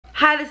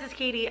Hi, this is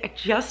Katie. I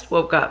just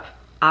woke up,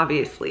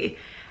 obviously,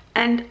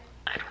 and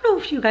I don't know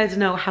if you guys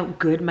know how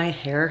good my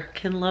hair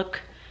can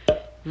look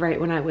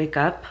right when I wake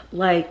up.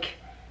 Like,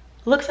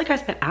 it looks like I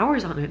spent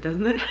hours on it,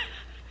 doesn't it?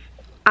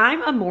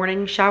 I'm a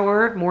morning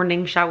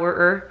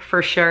showerer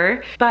for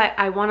sure, but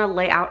I want to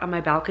lay out on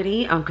my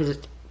balcony because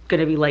it's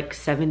gonna be like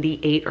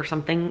 78 or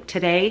something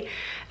today,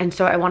 and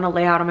so I want to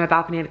lay out on my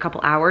balcony in a couple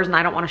hours, and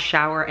I don't want to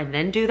shower and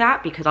then do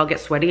that because I'll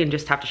get sweaty and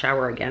just have to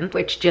shower again,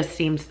 which just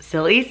seems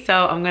silly.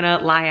 So I'm gonna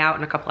lie out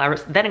in a couple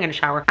hours, then I'm gonna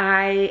shower.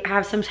 I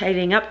have some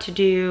tidying up to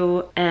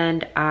do,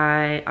 and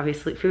I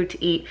obviously food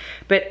to eat,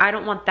 but I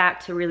don't want that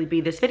to really be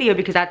this video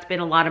because that's been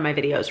a lot of my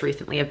videos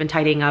recently. I've been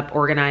tidying up,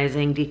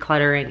 organizing,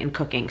 decluttering, and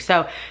cooking.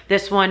 So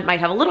this one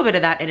might have a little bit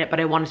of that in it, but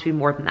I want it to be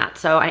more than that.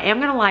 So I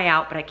am gonna lie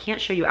out, but I can't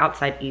show you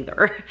outside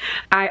either.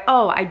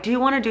 I do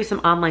want to do some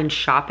online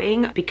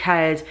shopping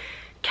because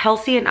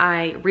Kelsey and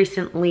I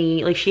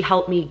recently, like, she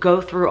helped me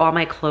go through all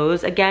my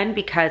clothes again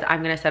because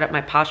I'm gonna set up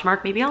my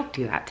Poshmark. Maybe I'll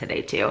do that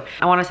today too.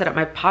 I want to set up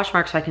my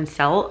Poshmark so I can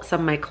sell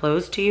some of my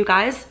clothes to you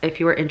guys if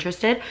you are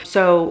interested.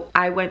 So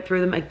I went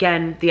through them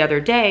again the other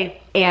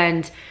day,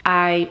 and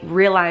I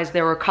realized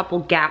there were a couple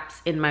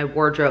gaps in my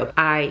wardrobe.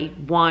 I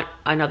want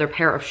another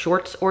pair of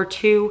shorts or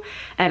two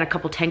and a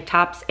couple tank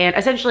tops, and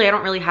essentially I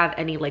don't really have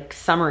any like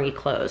summery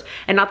clothes.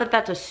 And not that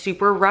that's a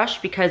super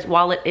rush, because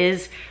while it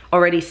is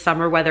already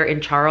summer weather in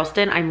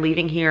Charleston, I'm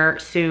leaving here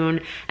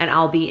soon and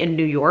I'll be in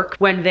New York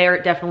when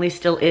there definitely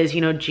still is, you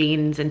know,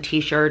 jeans and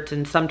t-shirts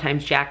and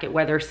sometimes jacket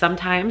weather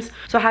sometimes.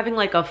 So having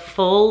like a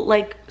full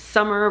like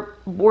summer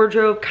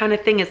wardrobe kind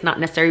of thing is not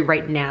necessary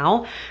right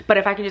now, but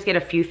if I can just get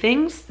a few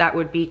things, that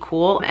would be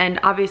cool. And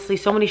obviously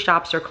so many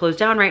shops are closed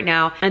down right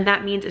now, and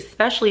that means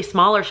especially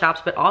smaller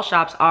shops, but all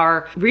shops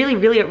are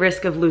really at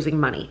risk of losing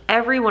money.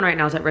 Everyone right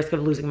now is at risk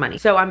of losing money.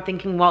 So I'm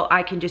thinking, well,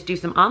 I can just do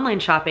some online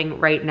shopping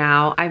right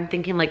now. I'm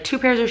thinking like 2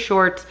 pairs of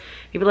shorts,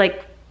 maybe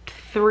like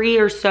 3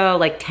 or so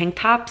like tank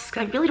tops.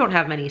 I really don't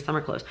have many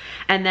summer clothes.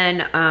 And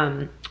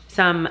then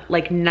some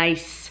like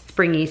nice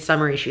springy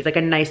summery shoes, like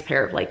a nice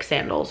pair of like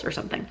sandals or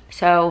something.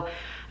 So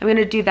I'm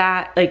gonna do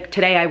that. Like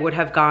today I would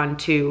have gone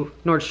to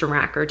Nordstrom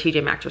Rack or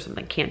TJ Maxx or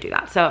something. Can't do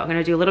that. So I'm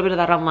gonna do a little bit of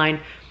that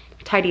online,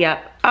 tidy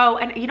up. Oh,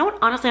 and you know what?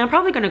 Honestly, I'm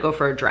probably gonna go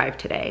for a drive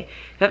today.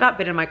 I've not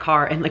been in my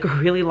car in like a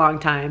really long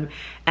time.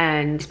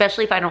 And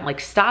especially if I don't like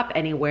stop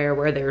anywhere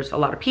where there's a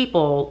lot of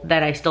people,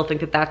 that I still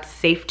think that that's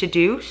safe to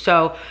do.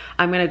 So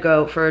I'm gonna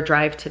go for a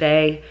drive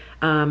today.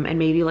 And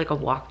maybe like a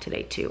walk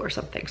today too or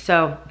something.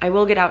 So I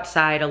will get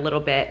outside a little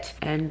bit,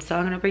 and so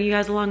I'm gonna bring you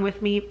guys along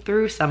with me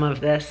through some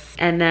of this.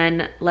 And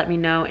then let me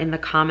know in the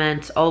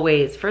comments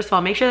always. First of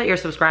all, make sure that you're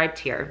subscribed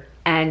here,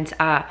 and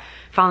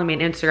follow me on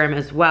Instagram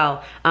as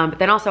well. But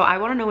then also I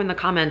wanna know in the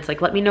comments, like,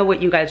 let me know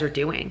what you guys are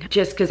doing,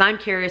 just cause I'm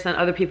curious and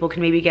other people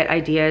can maybe get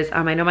ideas.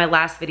 I know my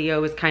last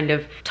video was kind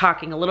of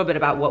talking a little bit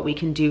about what we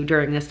can do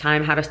during this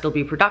time, how to still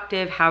be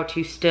productive, how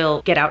to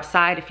still get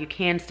outside if you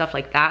can, stuff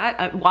like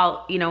that,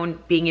 while, you know,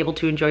 and being able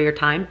to enjoy your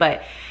time.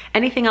 But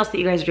anything else that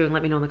you guys are doing,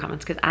 let me know in the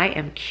comments, cause I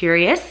am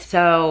curious.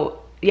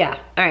 So yeah,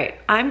 all right.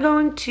 I'm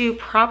going to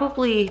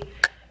probably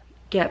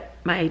get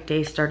my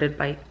day started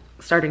by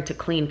starting to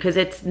clean because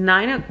it's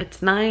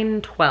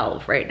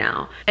 9:12 right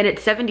now, and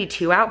it's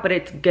 72 out, but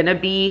it's gonna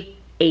be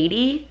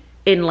 80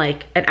 in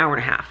like an hour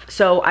and a half.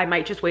 So I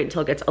might just wait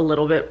until it gets a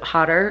little bit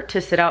hotter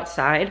to sit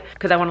outside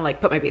because I want to like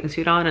put my bathing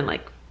suit on and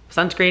like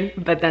sunscreen,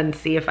 but then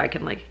see if I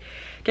can like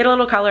get a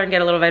little color and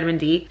get a little vitamin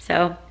D.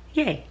 So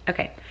yay.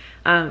 Okay.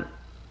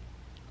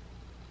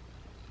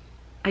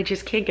 I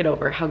just can't get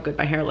over how good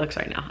my hair looks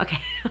right now. Okay,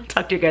 I'll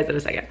talk to you guys in a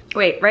second.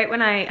 Wait, right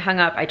when I hung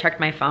up, I checked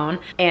my phone,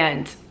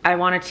 and I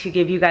wanted to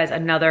give you guys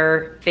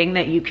another thing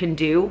that you can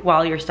do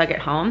while you're stuck at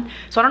home.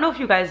 So I don't know if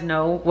you guys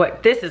know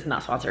what, this is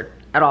not sponsored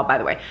at all, by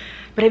the way,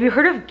 but have you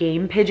heard of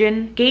Game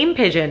Pigeon? Game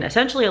Pigeon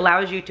essentially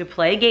allows you to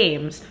play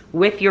games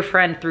with your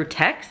friend through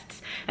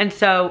texts. And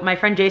so my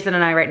friend Jason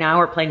and I right now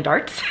are playing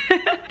darts.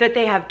 That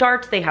they have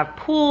darts, they have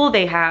pool,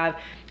 they have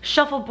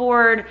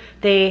shuffleboard,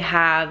 they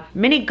have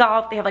mini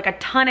golf, they have like a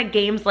ton of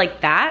games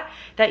like that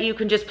that you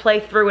can just play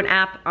through an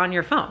app on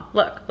your phone.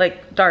 Look,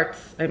 like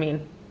darts, I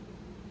mean,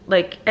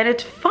 like, and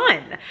it's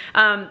fun.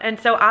 And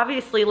so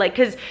obviously, like,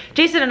 cause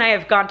Jason and I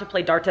have gone to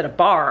play darts at a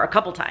bar a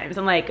couple times,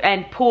 and like,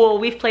 and pool,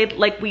 we've played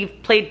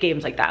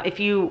games like that.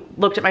 If you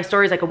looked at my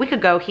stories like a week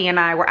ago, he and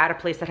I were at a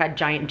place that had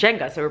giant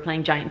Jenga, so we're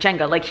playing giant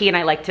Jenga. Like, he and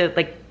I like to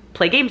like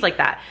play games like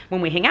that when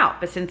we hang out,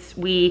 but since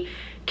we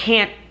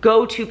can't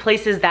go to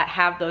places that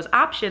have those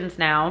options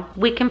now,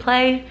 we can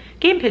play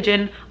Game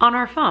Pigeon on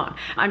our phone.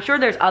 I'm sure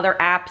there's other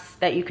apps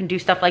that you can do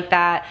stuff like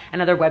that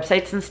and other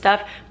websites and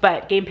stuff,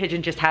 but Game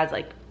Pigeon just has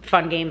like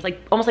fun games,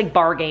 like almost like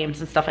bar games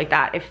and stuff like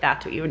that, if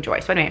that's what you enjoy.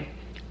 So anyway,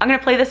 I'm gonna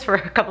play this for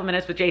a couple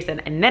minutes with Jason,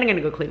 and then I'm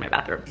gonna go clean my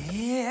bathroom.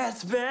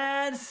 It's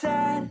been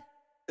said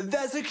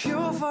there's a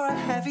cure for a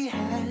heavy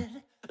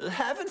head.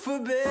 Heaven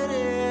forbid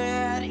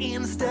it.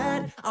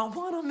 Instead, I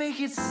wanna make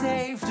it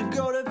safe to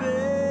go to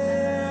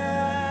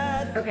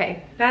bed.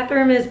 Okay,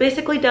 bathroom is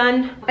basically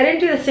done. I didn't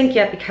do the sink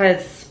yet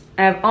because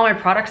I have all my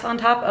products on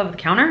top of the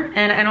counter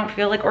and I don't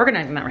feel like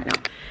organizing that right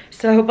now.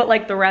 So, but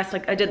like the rest,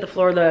 like I did the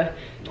floor, the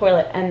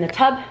toilet, and the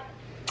tub.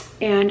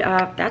 And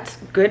that's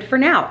good for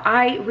now.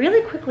 I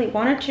really quickly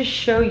wanted to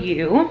show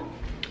you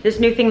this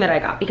new thing that I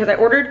got because I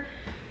ordered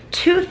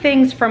 2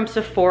 things from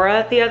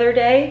Sephora the other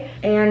day.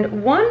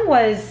 And one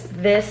was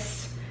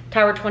this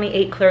Tower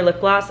 28 clear lip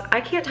gloss.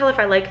 I can't tell if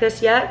I like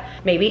this yet.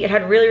 Maybe. It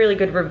had really, really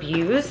good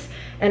reviews.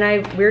 And I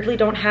weirdly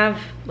don't have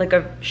like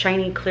a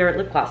shiny clear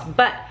lip gloss.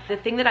 But the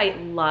thing that I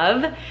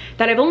love,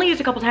 that I've only used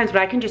a couple times,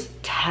 but I can just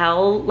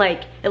tell,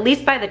 like, at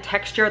least by the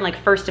texture and like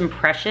first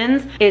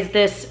impressions, is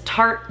this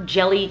Tarte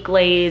Jelly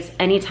Glaze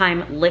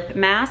Anytime Lip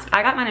Mask.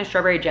 I got mine in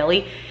strawberry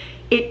jelly.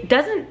 It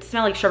doesn't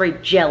smell like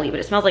strawberry jelly, but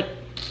it smells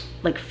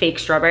like fake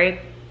strawberry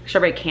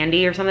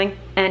candy or something.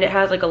 And it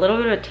has like a little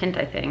bit of a tint,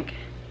 I think.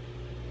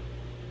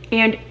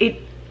 And it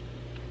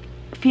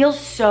feels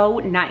so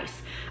nice.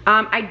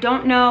 I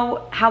don't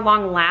know how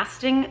long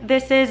lasting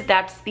this is.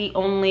 That's the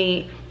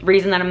only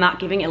reason that I'm not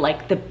giving it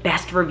like the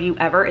best review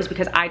ever, is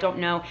because I don't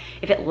know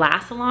if it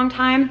lasts a long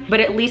time, but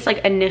at least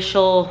like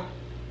initial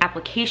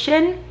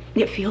application,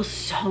 it feels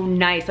so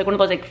nice. Like one of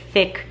those like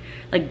thick,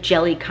 like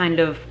jelly kind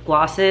of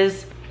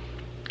glosses.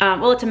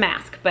 Well, it's a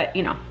mask, but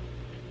you know,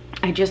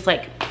 I just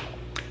like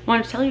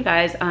wanted to tell you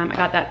guys, I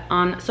got that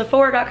on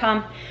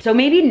Sephora.com. So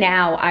maybe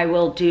now I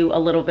will do a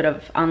little bit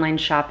of online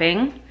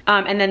shopping.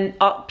 And then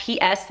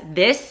PS,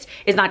 this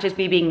is not just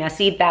me being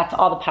messy, that's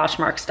all the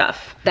Poshmark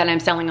stuff that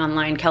I'm selling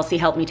online. Kelsey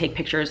helped me take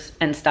pictures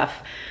and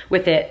stuff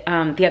with it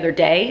the other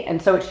day.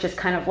 And so it's just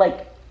kind of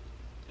like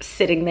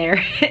sitting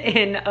there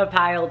in a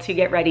pile to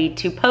get ready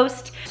to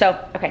post. So,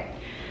 okay,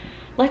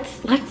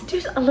 let's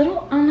do a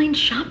little online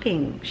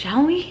shopping,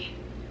 shall we?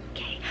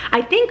 Okay,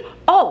 I think,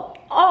 oh.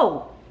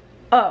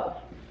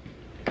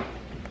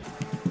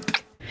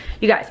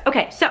 You guys,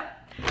 okay, so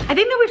I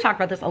think that we've talked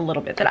about this a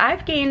little bit, that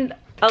I've gained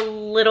a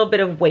little bit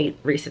of weight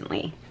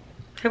recently.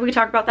 Have we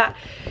talked about that?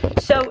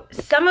 So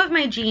some of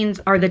my jeans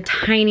are the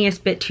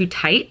tiniest bit too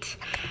tight,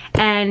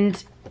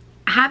 and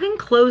having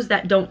clothes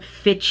that don't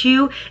fit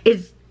you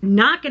is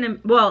not gonna,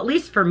 well, at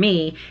least for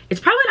me, it's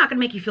probably not gonna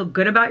make you feel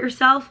good about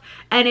yourself,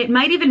 and it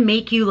might even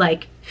make you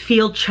like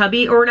feel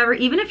chubby or whatever.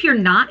 Even if you're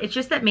not, it's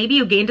just that maybe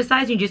you gained a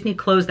size and you just need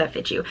clothes that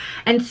fit you.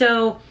 And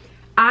so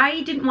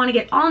I didn't want to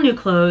get all new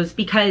clothes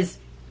because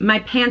my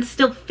pants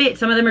still fit.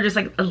 Some of them are just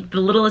like the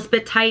littlest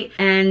bit tight,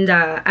 and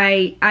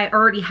I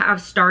already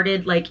have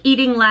started like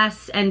eating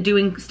less and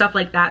doing stuff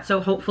like that, so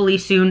hopefully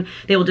soon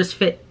they will just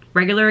fit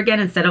regular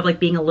again instead of like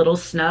being a little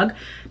snug.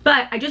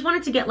 But I just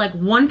wanted to get like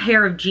one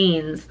pair of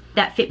jeans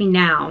that fit me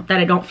now, that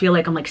I don't feel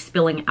like I'm like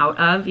spilling out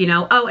of, you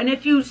know. Oh, and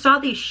if you saw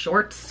these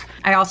shorts,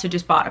 I also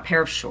just bought a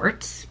pair of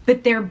shorts,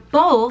 but they're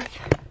both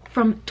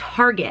from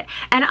Target.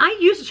 And I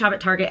used to shop at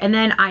Target, and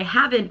then I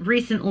haven't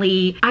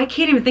recently. I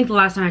can't even think the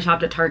last time I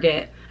shopped at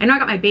Target. I know I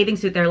got my bathing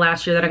suit there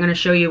last year that I'm gonna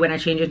show you when I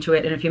change into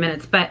it in a few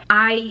minutes, but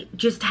I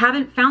just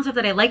haven't found stuff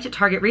that I liked at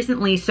Target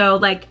recently. So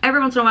like every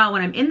once in a while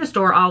when I'm in the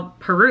store, I'll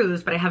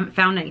peruse, but I haven't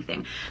found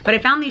anything. But I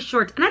found these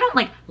shorts, and I don't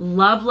like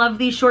love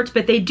these shorts,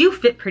 but they do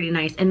fit pretty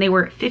nice, and they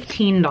were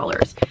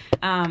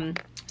 $15.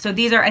 So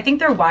these are, I think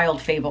they're Wild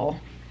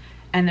Fable.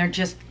 And they're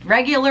just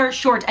regular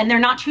shorts, and they're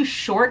not too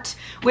short,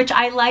 which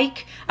I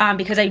like,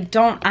 because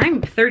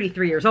I'm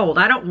 33 years old.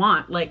 I don't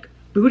want like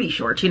booty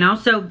shorts, you know?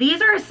 So these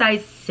are a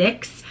size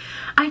 6.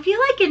 I feel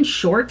like in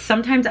shorts,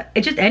 sometimes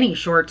it's just any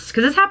shorts,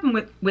 because this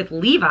happened with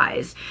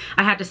Levi's,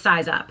 I had to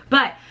size up.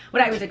 But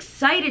what I was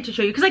excited to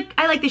show you, because like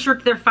I like these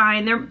shorts, they're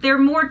fine. They're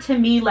more to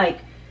me like,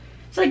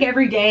 it's like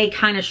everyday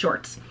kind of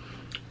shorts.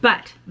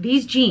 But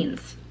these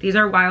jeans, these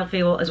are Wild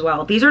Fable as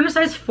well. These are in a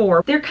size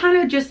 4. They're kind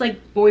of just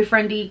like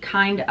boyfriendy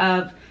kind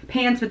of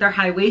pants, but they're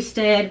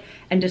high-waisted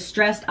and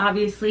distressed,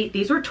 obviously.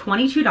 These were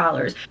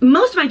 $22.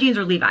 Most of my jeans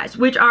are Levi's,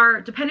 which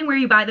are, depending where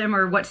you buy them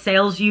or what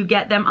sales you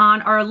get them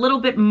on, are a little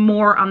bit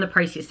more on the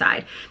pricey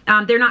side.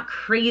 They're not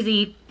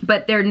crazy,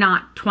 but they're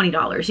not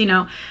 $20, you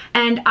know?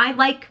 And I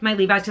like my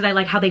Levi's because I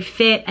like how they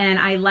fit, and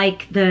I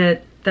like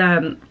the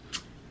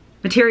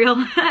material.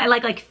 I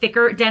like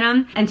thicker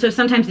denim, and so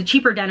sometimes the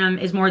cheaper denim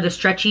is more the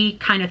stretchy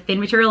kind of thin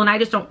material, and I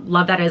just don't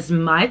love that as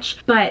much.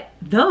 But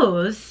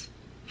those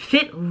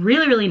fit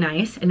really, really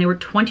nice, and they were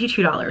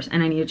 $22,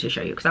 and I needed to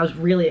show you because I was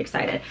really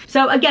excited.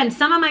 So again,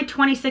 some of my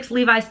 26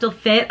 Levi's still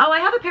fit. Oh, I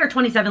have a pair of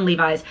 27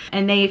 Levi's,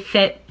 and they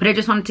fit, but I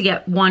just wanted to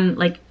get one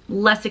like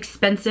less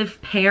expensive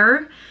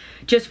pair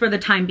just for the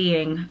time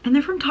being. And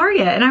they're from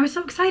Target, and I was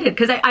so excited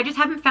because I just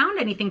haven't found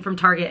anything from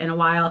Target in a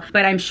while,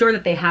 but I'm sure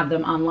that they have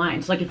them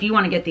online. So like if you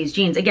want to get these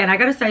jeans, again, I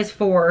got a size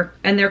 4,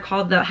 and they're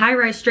called the high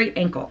rise straight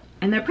ankle,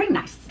 and they're pretty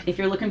nice if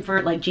you're looking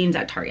for like jeans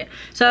at Target.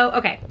 So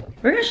okay,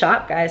 we're gonna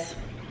shop, guys.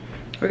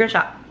 We're gonna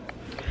shop.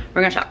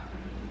 We're gonna shop.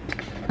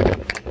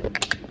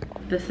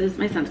 This is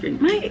my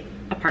sunscreen. My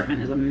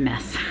apartment is a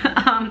mess.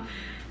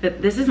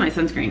 But this is my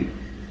sunscreen.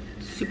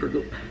 Super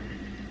Goop.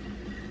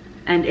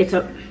 And it's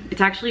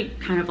actually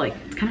kind of like,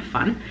 it's kind of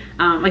fun.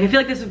 Like I feel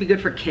like this would be good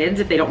for kids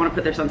if they don't want to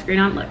put their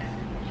sunscreen on. Look,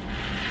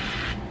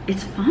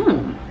 it's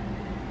foam,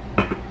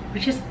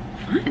 which is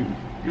fun.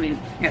 I mean,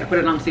 I gotta put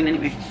it on soon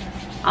anyway.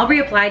 I'll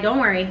reapply, don't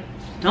worry.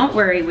 Don't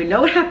worry, we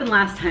know what happened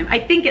last time. I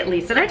think at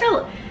least. Did I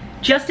tell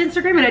just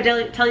Instagram? And I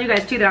tell you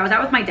guys too that I was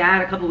out with my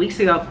dad a couple weeks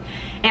ago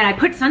and I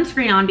put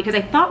sunscreen on because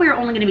I thought we were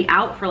only gonna be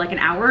out for like an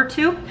hour or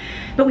two,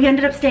 but we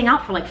ended up staying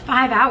out for like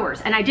 5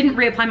 hours and I didn't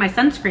reapply my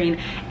sunscreen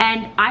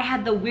and I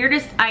had the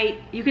weirdest,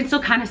 you can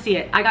still kind of see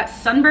it. I got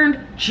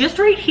sunburned just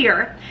right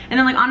here and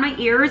then like on my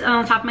ears and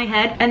on the top of my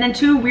head and then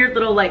 2 weird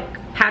little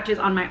like patches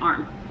on my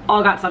arm.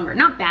 All got sunburned,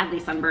 not badly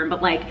sunburned,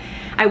 but like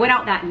I went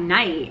out that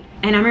night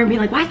and I remember being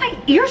like, why is my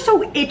ear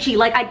so itchy?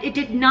 Like it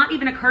did not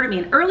even occur to me.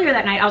 And earlier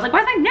that night I was like, why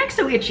is my neck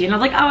so itchy? And I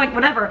was like, oh, like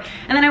whatever.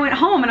 And then I went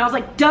home and I was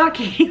like, duh,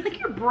 Katie, like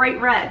you're bright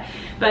red.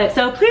 But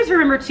so please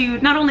remember to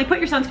not only put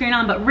your sunscreen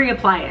on, but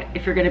reapply it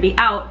if you're gonna be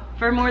out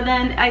for more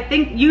than, I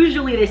think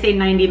usually they say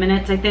 90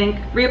 minutes, I think.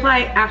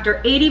 Reapply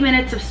after 80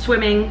 minutes of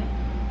swimming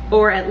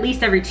or at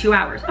least every 2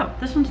 hours. Oh,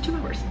 this one's 2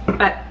 hours.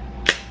 But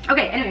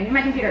okay, anyway,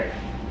 my computer.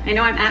 I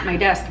know I'm at my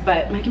desk,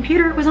 but my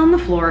computer was on the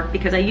floor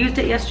because I used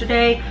it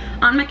yesterday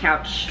on my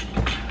couch.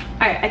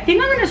 All right, I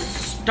think I'm gonna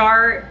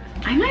start,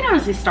 I might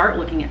honestly start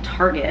looking at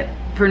Target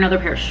for another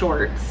pair of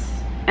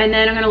shorts. And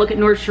then I'm gonna look at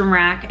Nordstrom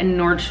Rack and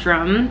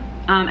Nordstrom.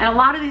 And a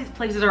lot of these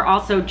places are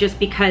also, just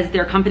because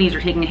their companies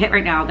are taking a hit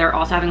right now, they're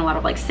also having a lot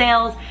of like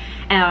sales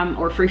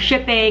or free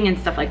shipping and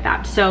stuff like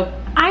that. So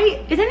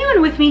is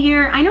anyone with me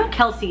here? I know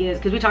Kelsey is,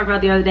 because we talked about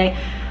it the other day.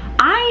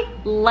 I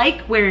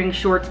like wearing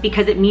shorts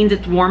because it means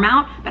it's warm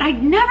out, but I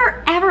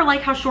never ever like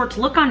how shorts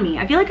look on me.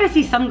 I feel like I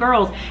see some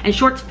girls and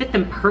shorts fit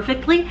them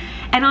perfectly,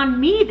 and on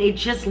me they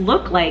just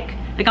look like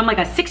I'm like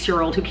a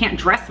 6-year-old who can't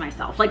dress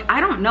myself. Like I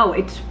don't know,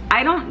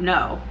 I don't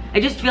know.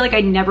 I just feel like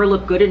I never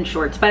look good in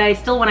shorts, but I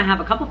still want to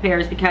have a couple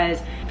pairs because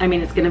I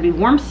mean it's gonna be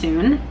warm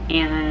soon,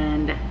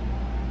 and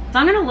so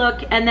I'm gonna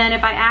look, and then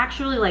if I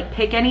actually like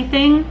pick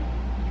anything,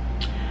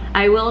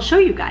 I will show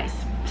you guys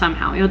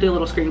somehow. You'll do a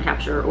little screen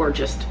capture or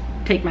just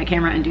take my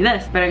camera and do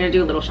this, but I'm gonna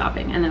do a little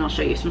shopping and then I'll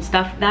show you some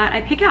stuff that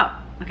I pick out.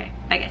 Okay,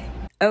 bye guys.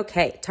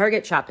 Okay,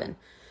 Target shopping.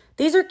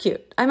 These are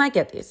cute. I might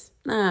get these.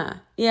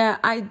 Yeah,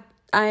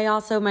 I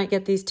also might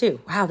get these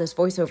too. Wow, this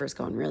voiceover is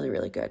going really,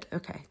 really good.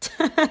 Okay.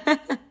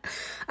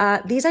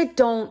 These I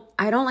don't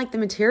like the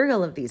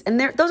material of these. And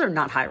those are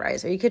not high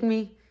rise. Are you kidding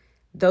me?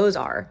 Those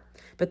are.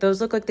 But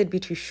those look like they'd be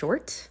too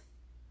short.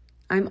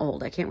 I'm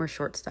old. I can't wear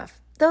short stuff.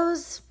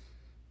 Those,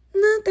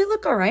 they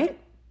look all right.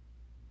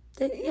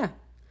 Yeah.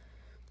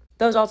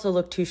 Those also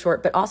look too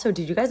short, but also,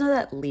 did you guys know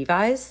that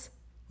Levi's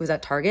was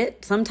at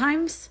Target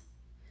sometimes?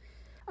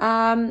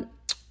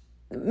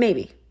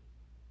 Maybe.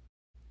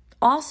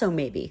 Also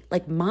maybe,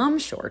 like mom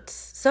shorts.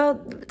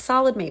 So,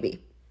 solid maybe.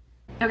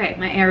 Okay,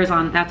 my air is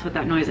on, that's what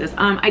that noise is.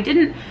 I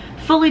didn't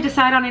fully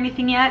decide on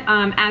anything yet.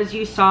 As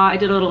you saw, I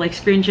did a little like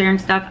screen share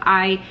and stuff.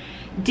 I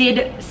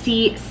did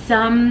see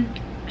some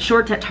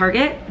shorts at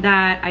Target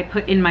that I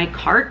put in my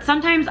cart.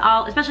 Sometimes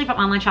I'll, especially if I'm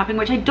online shopping,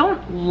 which I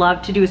don't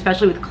love to do,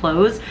 especially with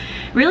clothes.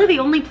 Really the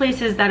only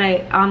places that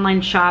I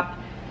online shop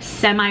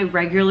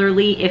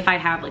semi-regularly, if I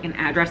have like an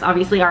address,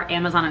 obviously, are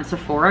Amazon and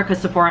Sephora, because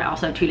Sephora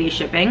also have 2-day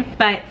shipping.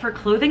 But for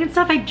clothing and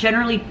stuff, I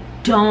generally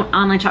don't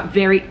online shop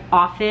very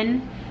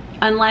often,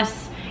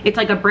 unless it's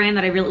like a brand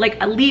that I really like.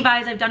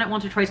 Levi's, I've done it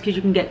once or twice because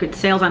you can get good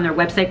sales on their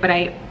website, but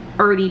I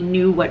already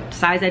knew what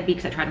size I'd be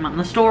because I tried them out in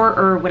the store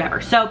or whatever.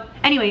 So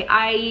anyway,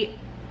 I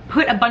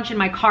put a bunch in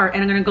my cart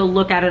and I'm gonna go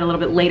look at it a little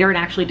bit later and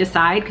actually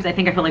decide, because I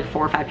think I put like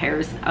 4 or 5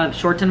 pairs of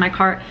shorts in my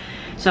cart.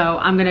 So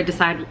I'm gonna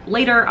decide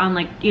later on,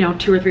 like, you know,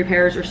 2 or 3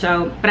 pairs or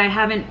so, but I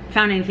haven't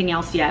found anything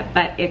else yet.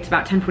 But it's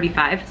about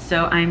 10:45,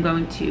 so I'm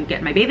going to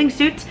get my bathing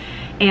suit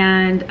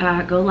and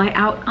go lie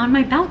out on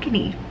my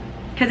balcony,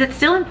 because it's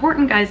still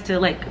important, guys, to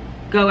like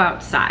go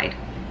outside.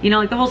 You know,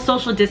 like the whole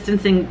social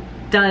distancing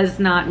does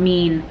not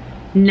mean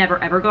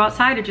never ever go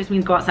outside. It just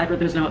means go outside where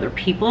there's no other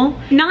people.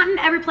 Not in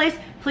every place.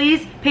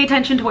 Please pay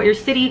attention to what your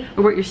city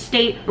or what your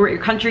state or what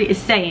your country is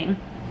saying.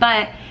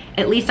 But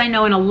at least I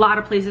know in a lot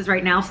of places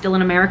right now, still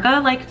in America,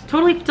 like it's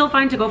totally still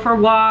fine to go for a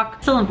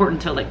walk. Still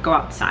important to like go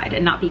outside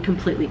and not be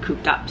completely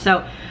cooped up. So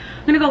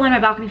I'm gonna go lie on my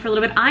balcony for a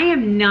little bit. I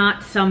am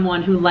not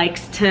someone who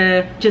likes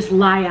to just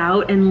lie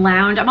out and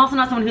lounge. I'm also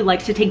not someone who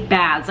likes to take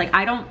baths. Like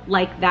I don't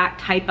like that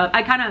type of,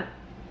 I kind of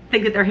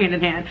think that they're hand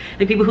in hand.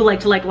 Like people who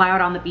like to like lie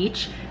out on the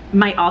beach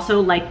might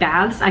also like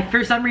baths.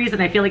 For some reason,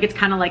 I feel like it's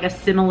kind of like a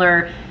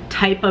similar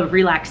type of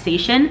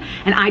relaxation,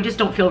 and I just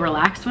don't feel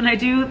relaxed when I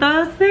do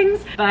those things,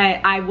 but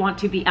I want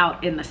to be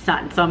out in the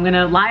sun. So I'm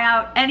gonna lie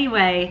out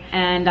anyway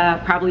and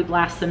probably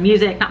blast some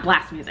music, not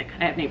blast music,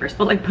 I have neighbors,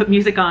 but like put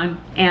music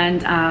on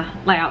and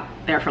lie out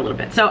there for a little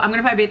bit. So I'm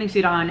gonna put my bathing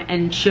suit on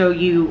and show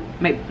you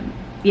my,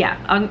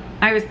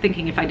 I was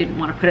thinking if I didn't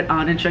want to put it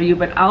on and show you,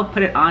 but I'll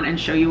put it on and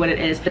show you what it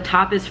is. The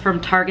top is from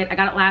Target. I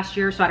got it last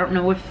year, so I don't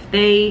know if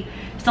they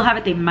still have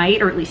it. They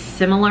might, or at least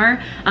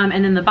similar.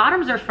 And then the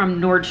bottoms are from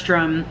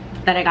Nordstrom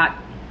that I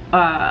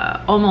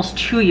got almost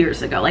 2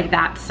 years ago, like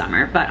that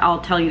summer. But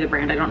I'll tell you the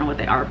brand. I don't know what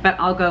they are, but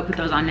I'll go put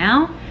those on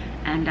now.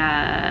 And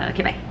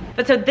okay, bye.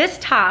 But so this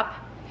top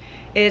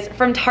is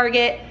from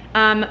Target.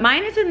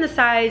 Mine is in the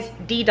size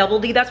D double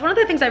D. That's one of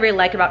the things I really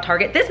like about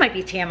Target. This might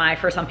be TMI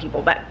for some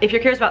people, but if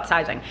you're curious about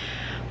sizing,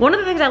 One of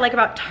the things I like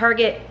about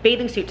Target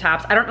bathing suit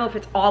tops, I don't know if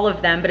it's all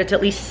of them, but it's at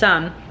least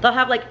some, they'll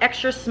have like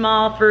extra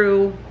small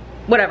through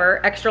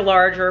whatever, extra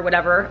large or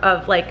whatever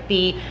of like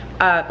the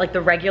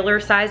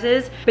regular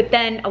sizes. But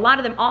then a lot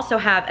of them also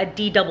have a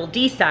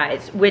D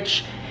size,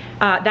 which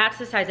that's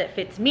the size that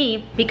fits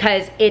me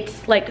because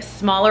it's like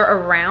smaller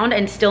around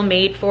and still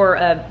made for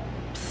a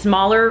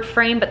smaller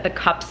frame, but the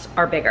cups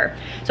are bigger.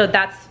 So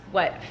that's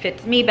what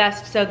fits me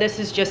best. So this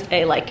is just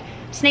a like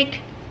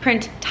snake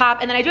print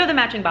top. And then I do have the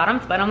matching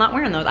bottoms, but I'm not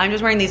wearing those. I'm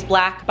just wearing these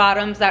black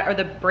bottoms that are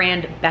the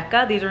brand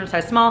Becca. These are in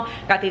size small.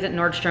 Got these at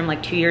Nordstrom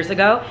like 2 years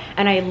ago.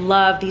 And I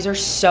love, these are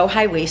so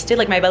high-waisted,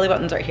 like my belly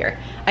button's right here.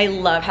 I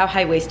love how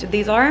high-waisted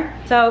these are.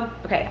 So,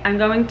 okay, I'm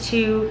going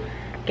to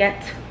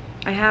get,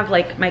 I have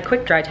like my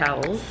quick dry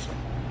towels.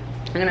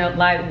 I'm gonna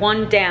lie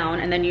one down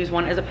and then use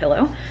one as a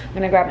pillow. I'm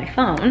gonna grab my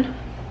phone.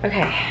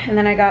 Okay, and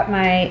then I got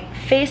my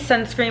face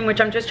sunscreen, which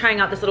I'm just trying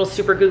out this little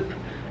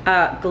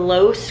Supergoop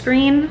glow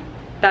screen.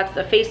 That's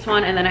the face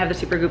one, and then I have the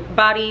Supergoop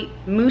body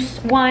mousse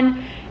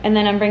one, and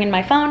then I'm bringing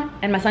my phone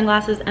and my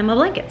sunglasses and my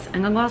blankets.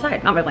 I'm gonna go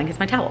outside. Not my blankets,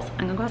 my towels.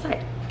 I'm gonna go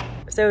outside.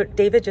 So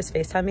David just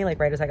FaceTimed me like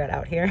right as I got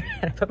out here,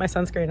 and I put my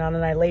sunscreen on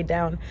and I laid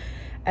down,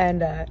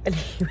 and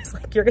he was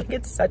like, "You're gonna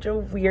get such a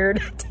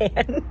weird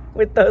tan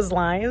with those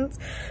lines,"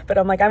 but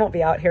I'm like, I won't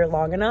be out here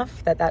long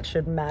enough that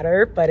should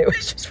matter. But it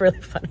was just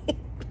really funny.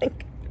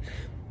 Like,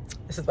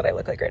 this is what I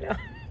look like right now.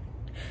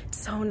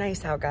 It's so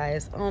nice out,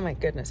 guys. Oh my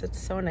goodness,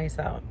 it's so nice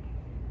out.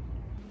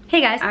 Hey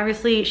guys,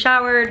 obviously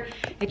showered.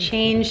 I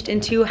changed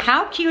into,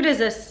 how cute is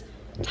this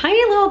tiny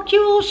little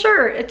cute little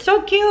shirt? It's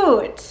so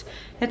cute.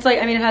 It's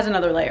like, I mean, it has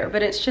another layer,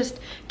 but it's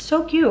just it's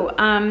so cute.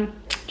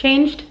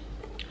 Changed,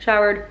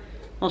 showered,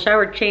 well,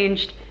 showered,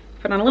 changed,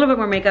 put on a little bit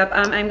more makeup.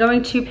 I'm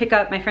going to pick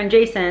up my friend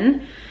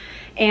Jason,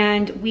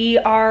 and we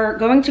are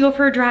going to go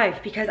for a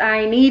drive because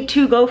I need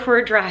to go for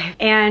a drive.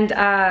 And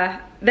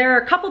there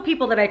are a couple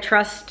people that I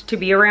trust to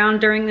be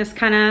around during this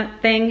kind of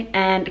thing,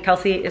 and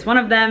Kelsey is one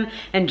of them,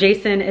 and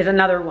Jason is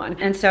another one.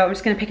 And so I'm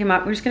just gonna pick him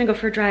up. We're just gonna go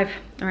for a drive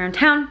around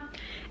town.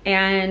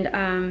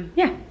 And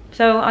yeah,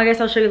 so I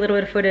guess I'll show you a little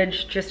bit of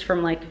footage just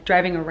from like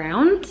driving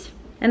around.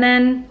 And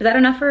then, is that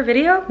enough for a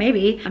video?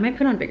 Maybe. I might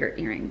put on bigger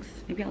earrings.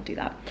 Maybe I'll do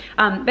that.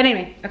 But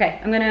anyway,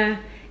 okay, I'm gonna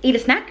eat a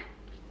snack,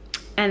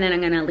 and then I'm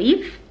gonna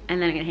leave,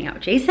 and then I'm gonna hang out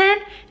with Jason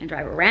and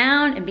drive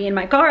around and be in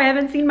my car. I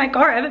haven't seen my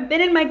car. I haven't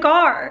been in my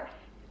car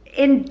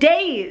in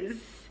days,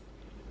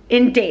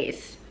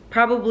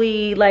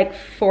 probably like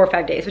 4 or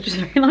 5 days, which is a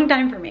very long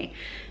time for me.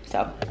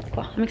 So,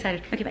 cool, I'm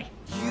excited. Okay, bye.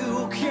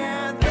 You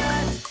can't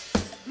bet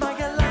my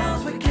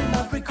alarms waking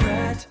up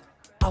regret.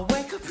 I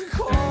wake up in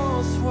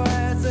cold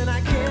sweats and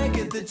I can't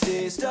get the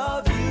taste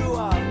of you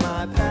off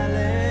my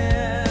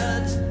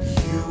palate.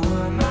 You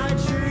were my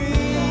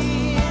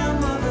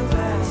dream of the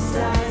best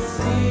I've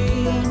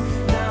seen.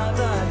 Now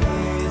the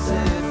haze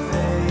it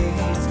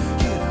fades.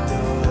 You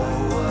know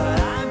what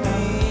I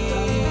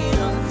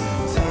mean.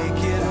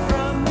 Take it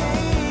from me,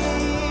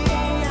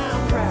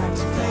 I'm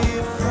practically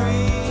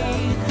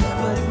free,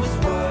 but it was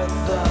worth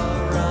the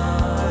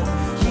run.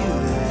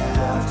 You'd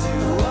have to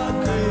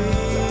agree.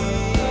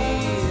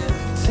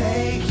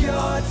 Take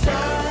your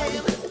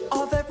time.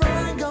 All that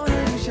running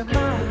gonna lose your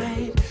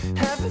mind.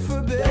 Heaven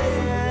forbid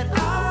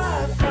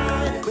I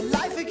find. When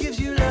life it gives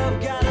you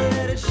love, gotta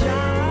let it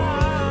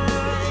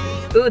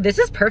shine. Ooh, this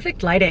is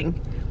perfect lighting.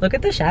 Look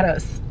at the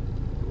shadows.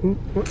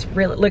 It's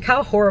really, look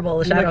how horrible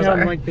the shadows are.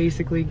 I'm like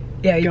basically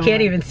yeah, you gone.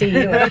 can't even see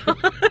you at all.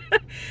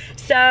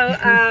 So,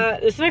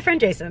 this is my friend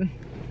Jason.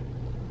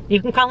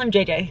 You can call him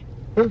JJ.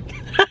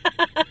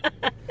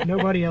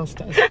 Nobody else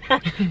does.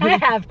 I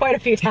have quite a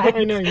few times.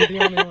 I know, you're the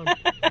only one.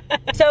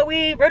 So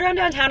we rode around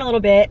downtown a little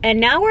bit, and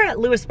now we're at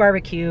Lewis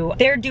Barbecue.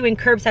 They're doing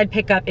curbside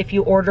pickup if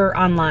you order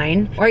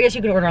online, or I guess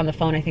you could order on the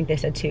phone, I think they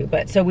said too.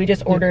 But so we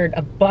just ordered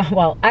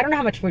well, I don't know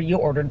how much food you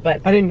ordered,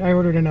 but I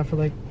ordered enough for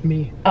like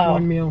me. Oh,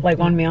 one meal. like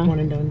one meal? One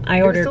and done.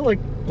 I ordered still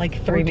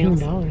like 3 meals.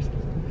 $14.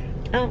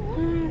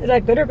 Oh, is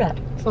that good or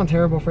bad? It's not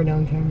terrible for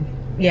downtown.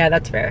 Yeah,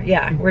 that's fair.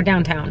 Yeah, we're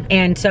downtown.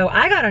 And so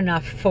I got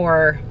enough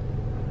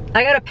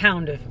I got a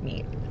pound of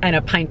meat and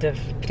a pint of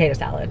potato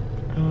salad.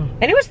 Oh.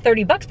 And it was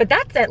 $30, but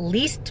that's at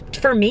least,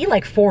 for me,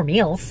 like 4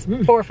 meals,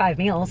 4 or 5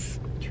 meals.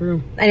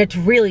 True. And it's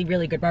really,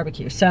 really good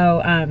barbecue.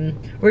 So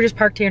we're just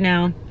parked here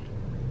now.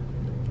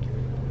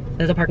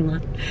 There's a parking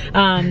lot.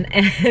 And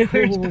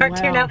we're just parked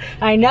here now.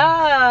 I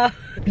know.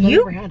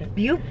 Never had it.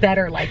 You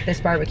better like this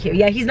barbecue.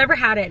 Yeah, he's never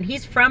had it. And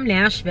he's from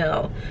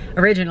Nashville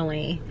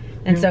originally.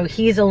 And so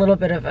he's a little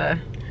bit of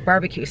a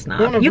barbecue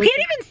snob. You can't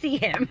even see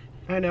him.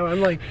 I know,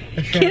 I'm like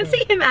a shadow. Can't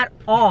see him at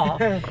all.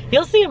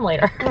 You'll see him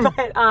later.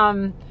 But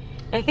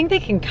I think they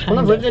can kind of. Well,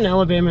 I've lived in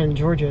Alabama and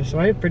Georgia, so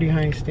I have pretty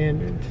high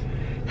standards.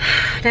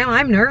 Now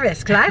I'm nervous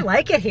because I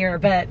like it here,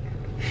 but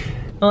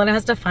well, it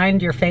has to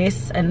find your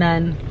face and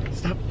then.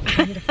 Stop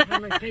trying to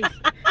find my face.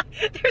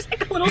 There's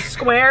like a little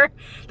square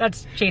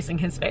that's chasing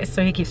his face,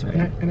 so he keeps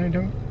moving. And I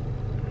don't.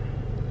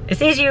 It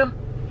sees you.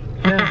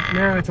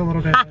 No, it's a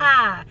little bit.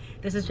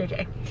 This is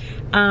JJ.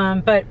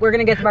 But we're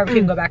gonna get the barbecue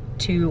and go back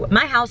to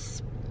my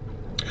house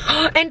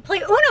and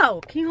play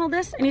Uno. Can you hold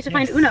this? I need to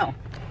find Uno.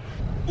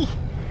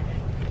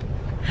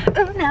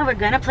 Oh, now we're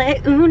gonna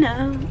play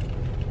Uno.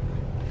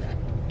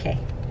 Okay.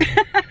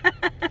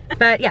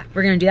 But yeah,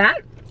 we're gonna do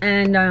that.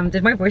 And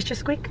did my voice just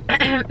squeak?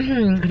 I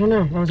don't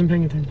know. I wasn't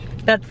paying attention.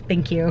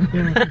 Thank you.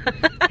 Yeah.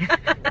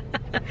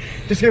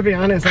 Just gonna be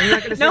honest. I'm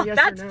not gonna say No, yes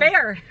that's or no.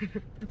 fair.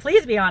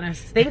 Please be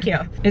honest. Thank you.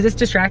 Is this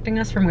distracting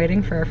us from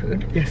waiting for our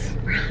food? Yes.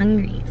 We're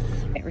hungry.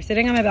 Okay, we're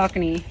sitting on my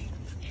balcony.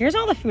 Here's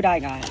all the food I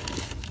got.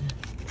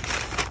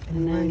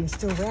 And mine is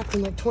still wrapped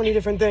in like 20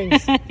 different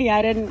things. Yeah,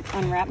 I didn't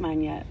unwrap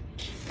mine yet.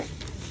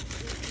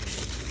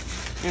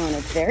 Oh, and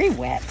it's very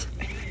wet.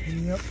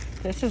 Yep.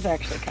 This is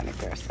actually kind of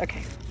gross.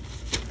 Okay.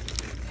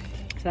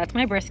 So that's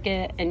my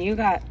brisket, and you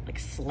got like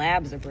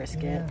slabs of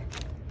brisket. Yeah.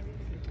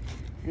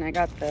 And I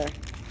got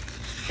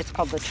it's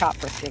called the chop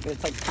brisket, but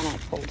it's like kind of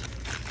like pulled.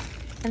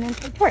 And then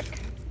pulled pork.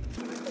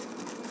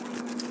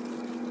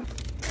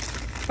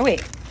 Oh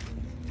wait.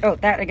 Oh,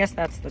 I guess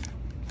that's the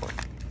pork,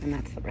 and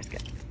that's the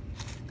brisket.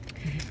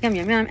 Yum,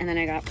 yum, yum. And then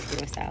I got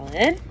potato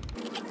salad.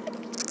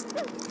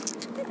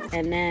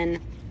 And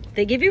then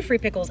they give you free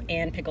pickles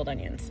and pickled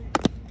onions.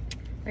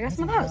 I got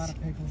some of A those. lot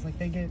of pickles. Like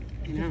they get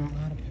a know.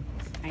 lot of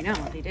pickles. I know,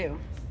 they do.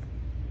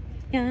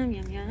 Yum,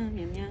 yum, yum,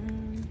 yum,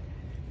 yum.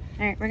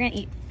 All right, we're gonna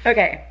eat.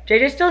 Okay,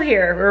 JJ's still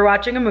here. We're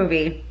watching a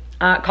movie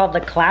called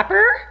The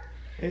Clapper,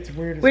 It's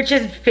weird. which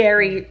is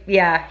very,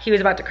 yeah, he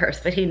was about to curse,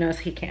 but he knows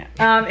he can't.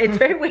 It's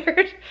very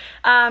weird.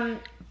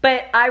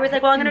 But I was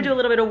like, well, I'm gonna do a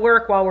little bit of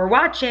work while we're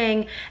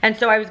watching. And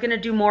so I was gonna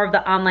do more of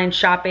the online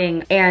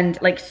shopping and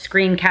like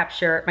screen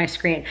capture my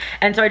screen.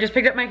 And so I just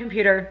picked up my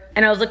computer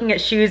and I was looking at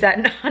shoes at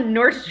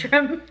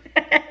Nordstrom.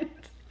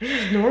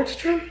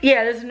 Nordstrom?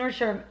 Yeah, this is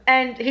Nordstrom.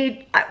 And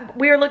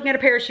we were looking at a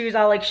pair of shoes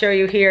I'll like show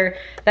you here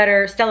that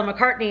are Stella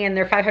McCartney and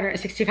they're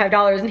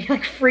 $565 and he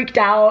like freaked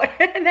out.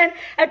 And then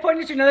I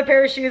pointed to another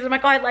pair of shoes. I'm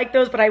like, oh, I like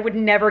those, but I would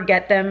never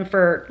get them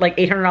for like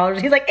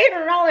 $800. He's like,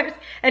 $800?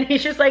 And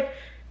he's just like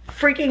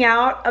freaking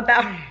out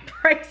about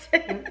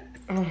prices.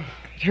 Oh,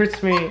 it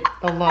hurts me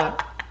a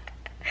lot.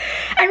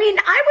 I mean,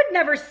 I would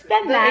never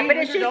spend that, but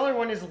it's The just, $800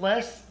 one is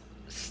less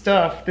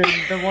stuff than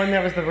the one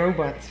that was the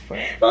robots. But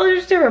well,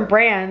 there's different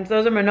brands.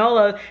 Those are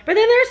Manolos. But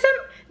then there's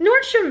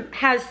Nordstrom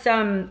has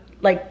some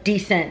like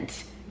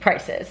decent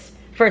prices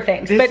for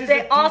things. This but is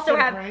they a also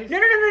decent have, price?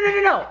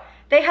 no.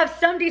 They have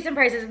some decent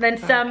prices and then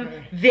some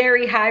Okay.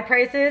 very high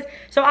prices.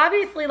 So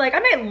obviously like I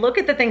might look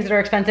at the things that are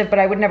expensive, but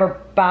I would never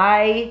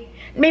buy,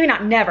 maybe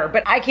not never,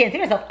 but I can't see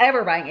myself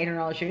ever buying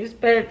 $800 shoes.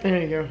 But there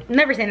you go.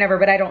 never say never,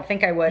 but I don't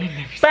think I would.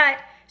 But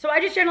so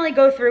I just generally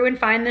go through and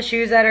find the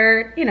shoes that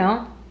are, you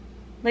know,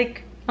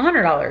 like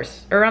 $100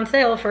 or on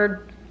sale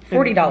for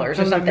 $40 or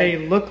Some something.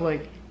 They look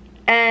like.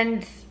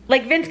 And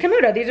like Vince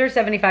Camuto, these are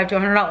 $75 to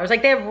 $100.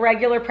 Like they have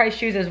regular price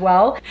shoes as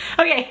well.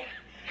 Okay,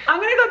 I'm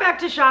gonna go back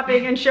to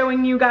shopping and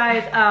showing you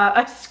guys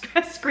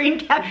a screen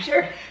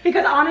capture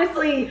because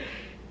honestly,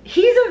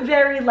 he's a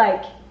very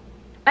like,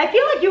 I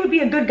feel like you would be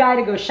a good guy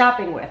to go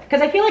shopping with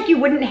because I feel like you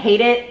wouldn't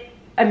hate it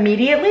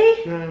immediately.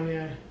 Oh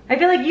yeah. I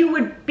feel like you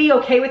would be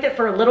okay with it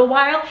for a little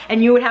while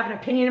and you would have an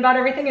opinion about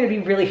everything and it'd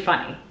be really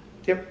funny.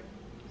 Yep.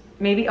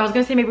 Maybe, I was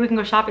gonna say maybe we can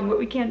go shopping, but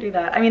we can't do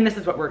that. I mean, this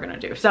is what we're gonna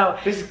do, so.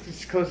 This is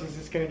as close as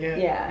it's gonna get.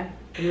 Yeah.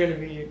 I'm gonna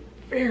be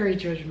very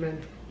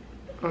judgmental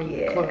on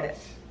Yeah.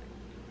 clothes.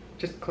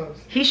 Just clothes.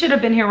 He should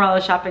have been here while I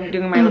was shopping,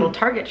 doing my little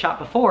Target shop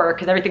before,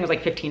 because everything was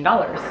like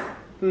 $15.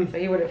 So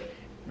he would have,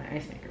 my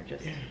ice maker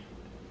just. Yeah.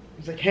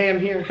 He's like, hey, I'm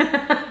here.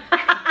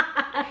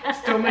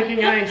 Still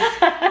making ice.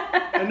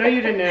 I know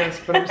you didn't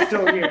ask, but I'm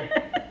still here.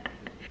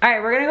 All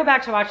right, we're gonna go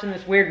back to watching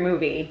this weird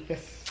movie.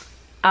 Yes.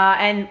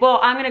 And well,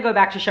 I'm gonna go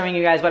back to showing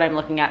you guys what I'm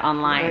looking at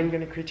online. I'm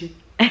gonna critique.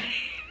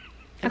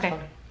 Okay. fine. All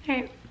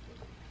right.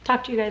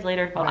 Talk to you guys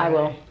later. Well, I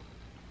will.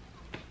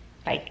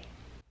 Bye.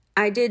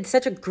 I did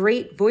such a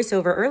great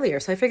voiceover earlier,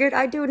 so I figured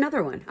I'd do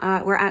another one.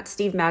 We're at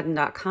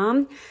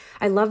stevemadden.com.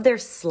 I love their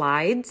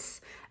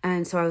slides,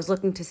 and so I was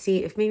looking to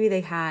see if maybe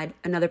they had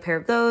another pair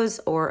of those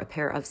or a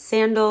pair of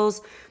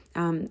sandals.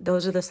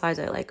 Those are the slides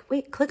I like.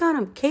 Wait, click on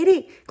them.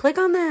 Katie, click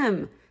on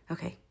them.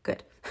 Okay,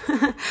 good.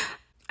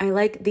 I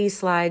like these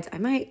slides. I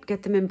might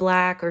get them in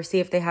black or see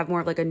if they have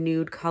more of like a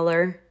nude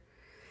color.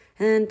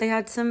 And they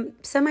had some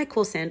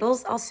semi-cool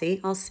sandals. I'll see.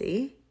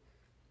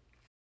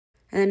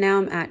 And then now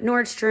I'm at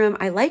Nordstrom.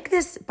 I like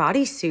this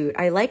bodysuit.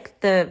 I like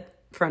the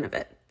front of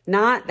it.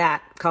 Not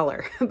that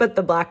color, but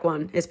the black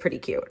one is pretty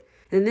cute.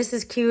 And this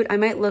is cute. I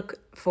might look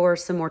for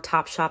some more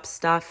Topshop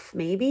stuff,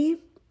 maybe.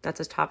 That's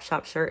a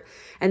Topshop shirt.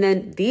 And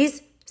then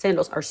these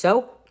sandals are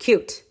so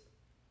cute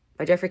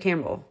by Jeffrey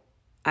Campbell.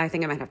 I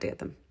think I might have to get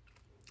them.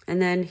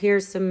 And then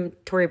here's some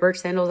Tory Burch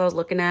sandals I was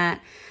looking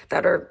at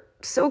that are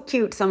so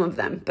cute, some of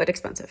them, but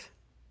expensive.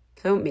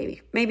 So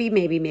maybe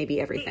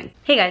everything.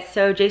 Hey guys,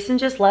 so Jason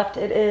just left.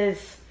 It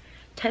is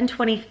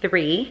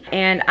 10:23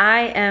 and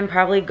I am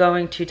probably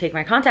going to take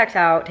my contacts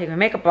out, take my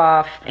makeup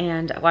off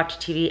and watch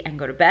TV and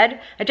go to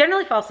bed. I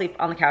generally fall asleep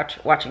on the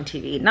couch watching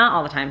TV, not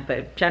all the time,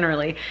 but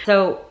generally.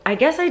 So I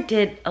guess I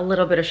did a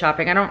little bit of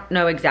shopping. I don't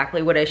know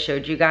exactly what I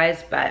showed you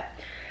guys, but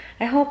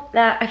I hope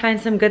that I find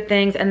some good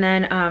things and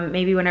then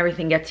maybe when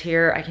everything gets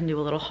here, I can do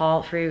a little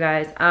haul for you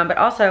guys. But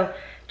also,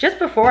 just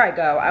before I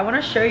go, I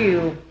wanna show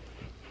you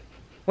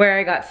where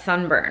I got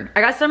sunburn.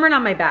 I got sunburn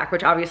on my back,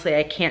 which obviously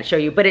I can't show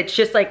you, but it's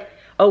just like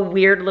a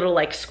weird little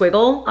like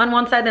squiggle on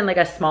one side, then like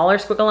a smaller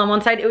squiggle on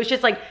one side. It was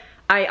just like,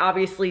 I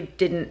obviously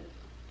didn't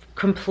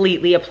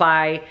completely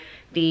apply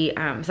the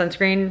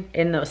sunscreen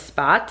in those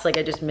spots. Like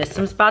I just missed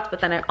some spots,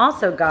 but then I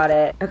also got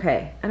it.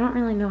 Okay, I don't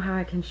really know how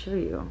I can show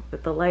you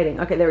with the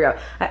lighting. Okay, there we go.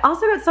 I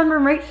also got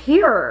sunburn right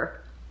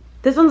here.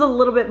 This one's a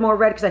little bit more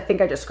red because I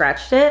think I just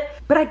scratched it,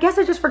 but I guess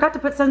I just forgot to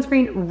put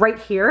sunscreen right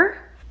here.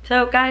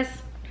 So guys,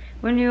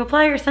 when you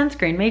apply your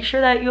sunscreen, make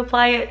sure that you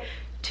apply it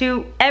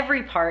to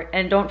every part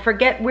and don't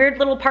forget weird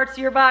little parts of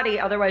your body.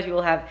 Otherwise you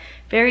will have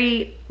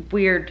very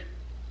weird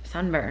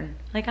sunburn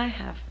like I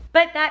have.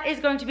 But that is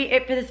going to be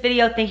it for this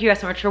video. Thank you guys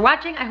so much for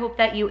watching. I hope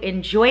that you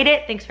enjoyed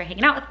it. Thanks for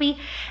hanging out with me.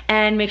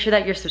 And make sure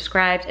that you're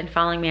subscribed and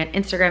following me on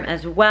Instagram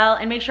as well.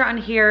 And make sure on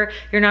here,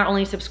 you're not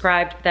only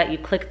subscribed, that you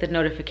click the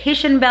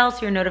notification bell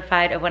so you're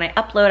notified of when I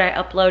upload. I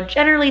upload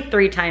generally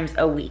 3 times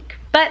a week.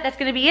 But that's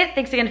gonna be it.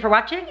 Thanks again for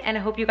watching, and I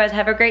hope you guys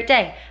have a great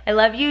day. I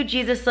love you,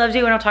 Jesus loves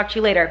you, and I'll talk to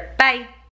you later. Bye.